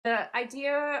The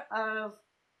idea of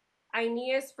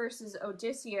Aeneas versus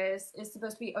Odysseus is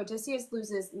supposed to be Odysseus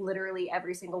loses literally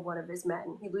every single one of his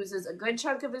men. He loses a good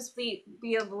chunk of his fleet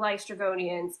via the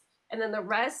Laestrygonians, and then the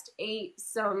rest ate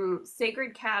some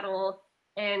sacred cattle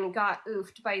and got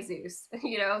oofed by Zeus.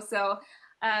 So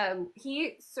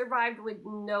he survived with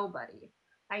nobody.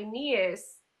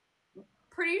 Aeneas,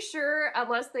 pretty sure,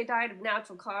 unless they died of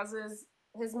natural causes,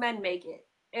 his men make it.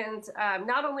 And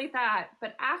not only that,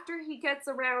 but after he gets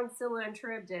around Scylla and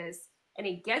Charybdis and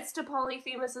he gets to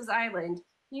Polyphemus's island,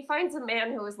 he finds a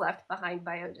man who was left behind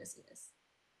by Odysseus.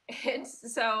 And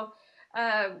so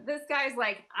this guy's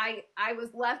like, I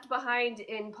was left behind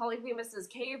in Polyphemus's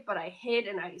cave, but I hid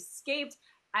and I escaped.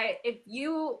 If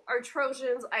you are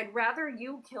Trojans, I'd rather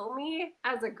you kill me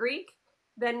as a Greek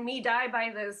than me die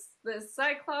by this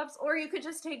Cyclops, or you could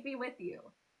just take me with you.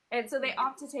 And so they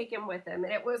opt to take him with them.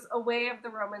 And it was a way of the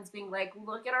Romans being like,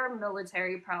 look at our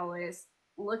military prowess.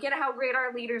 Look at how great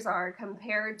our leaders are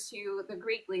compared to the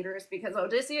Greek leaders because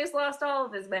Odysseus lost all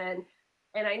of his men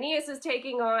and Aeneas is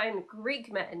taking on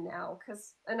Greek men now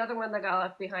because another one that got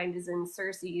left behind is in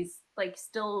Circe's, like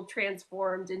still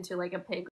transformed into like a pig